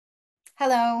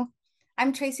Hello,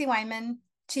 I'm Tracy Wyman,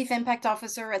 Chief Impact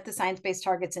Officer at the Science-Based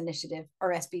Targets Initiative,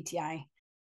 or SBTi.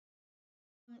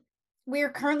 We are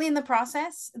currently in the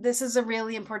process. This is a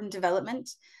really important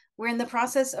development. We're in the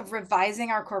process of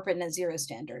revising our corporate net zero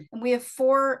standard. And we have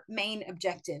four main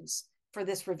objectives for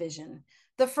this revision.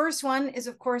 The first one is,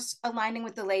 of course, aligning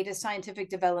with the latest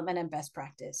scientific development and best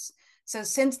practice. So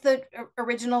since the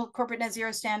original corporate net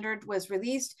zero standard was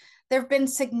released, there have been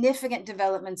significant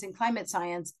developments in climate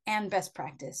science and best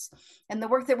practice. And the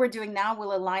work that we're doing now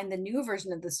will align the new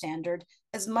version of the standard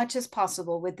as much as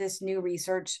possible with this new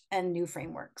research and new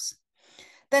frameworks.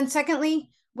 Then secondly,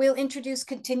 we'll introduce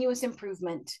continuous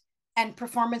improvement and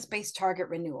performance-based target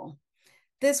renewal.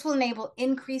 This will enable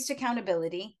increased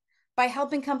accountability by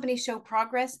helping companies show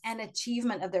progress and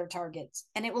achievement of their targets.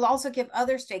 And it will also give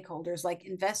other stakeholders like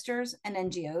investors and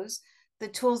NGOs the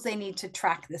tools they need to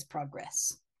track this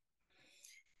progress.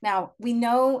 Now, we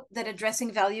know that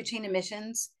addressing value chain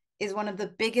emissions is one of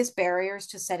the biggest barriers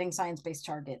to setting science-based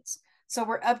targets. So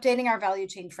we're updating our value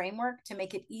chain framework to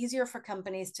make it easier for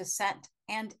companies to set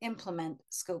and implement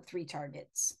Scope 3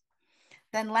 targets.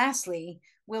 Then lastly,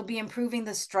 we'll be improving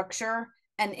the structure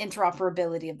and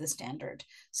interoperability of the standard.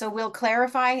 So we'll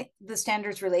clarify the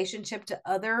standard's relationship to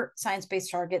other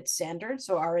science-based target standards,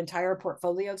 so our entire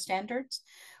portfolio of standards.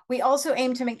 We also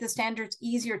aim to make the standards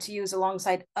easier to use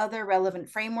alongside other relevant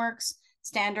frameworks,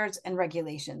 standards, and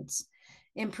regulations,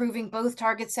 improving both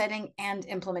target setting and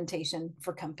implementation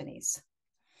for companies.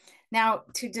 Now,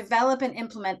 to develop and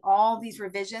implement all these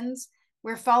revisions,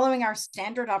 we're following our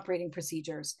standard operating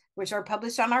procedures, which are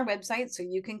published on our website, so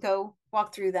you can go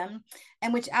walk through them,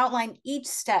 and which outline each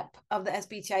step of the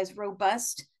SBTi's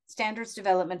robust standards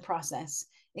development process,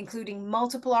 including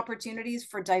multiple opportunities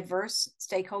for diverse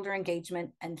stakeholder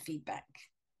engagement and feedback.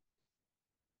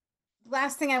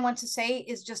 Last thing I want to say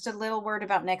is just a little word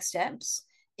about next steps.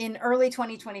 In early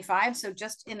 2025, so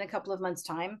just in a couple of months'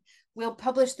 time, we'll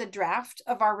publish the draft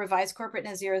of our revised corporate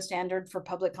net zero standard for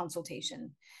public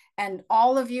consultation. And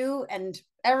all of you and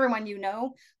everyone you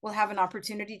know will have an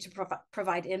opportunity to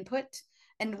provide input.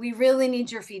 And we really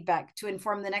need your feedback to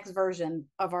inform the next version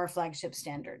of our flagship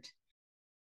standard.